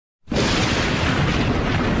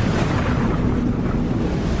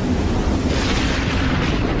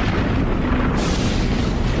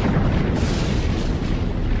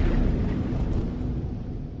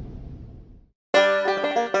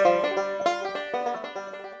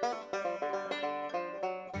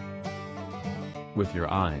With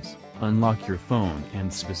your eyes, unlock your phone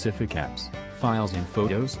and specific apps, files and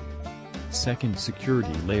photos. Second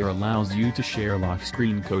security layer allows you to share lock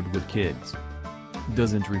screen code with kids.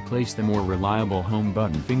 Doesn't replace the more reliable home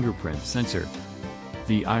button fingerprint sensor.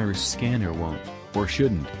 The iris scanner won't, or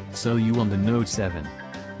shouldn't, sell you on the Note 7.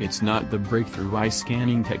 It's not the breakthrough eye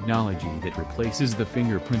scanning technology that replaces the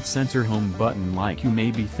fingerprint sensor home button like you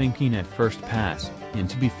may be thinking at first pass, and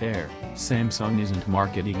to be fair, Samsung isn't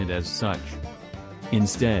marketing it as such.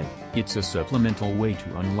 Instead, it's a supplemental way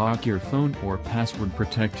to unlock your phone or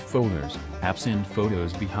password-protect folders, apps and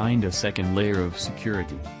photos behind a second layer of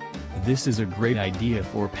security. This is a great idea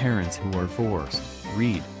for parents who are forced,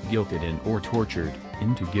 guilted or tortured,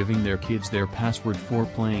 into giving their kids their password for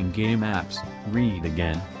playing game apps. Read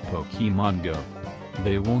again, Pokemon Go.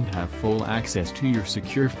 They won't have full access to your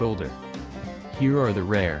secure folder. Here are the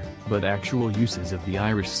rare, but actual uses of the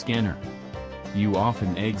iris scanner. You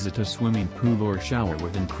often exit a swimming pool or shower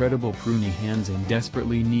with incredible pruny hands and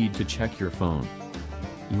desperately need to check your phone.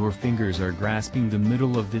 Your fingers are grasping the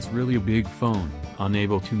middle of this really big phone,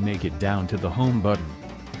 unable to make it down to the home button.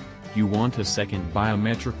 You want a second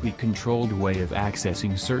biometrically controlled way of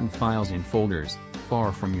accessing certain files and folders,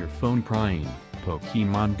 far from your phone prying,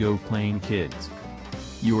 Pokemon Go playing kids.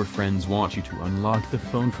 Your friends want you to unlock the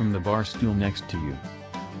phone from the bar stool next to you.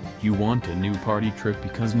 You want a new party trick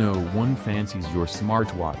because no one fancies your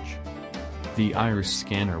smartwatch. The iris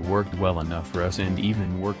scanner worked well enough for us and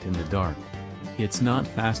even worked in the dark. It's not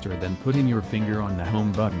faster than putting your finger on the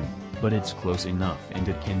home button, but it's close enough and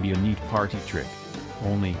it can be a neat party trick.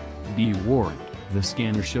 Only, be warned, the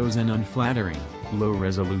scanner shows an unflattering,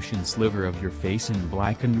 low-resolution sliver of your face in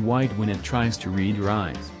black and white when it tries to read your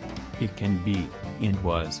eyes. It can be, and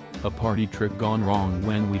was, a party trick gone wrong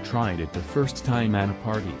when we tried it the first time at a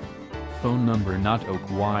party. Phone number not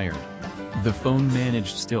acquired. The phone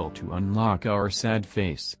managed still to unlock our sad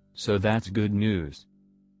face, so that's good news.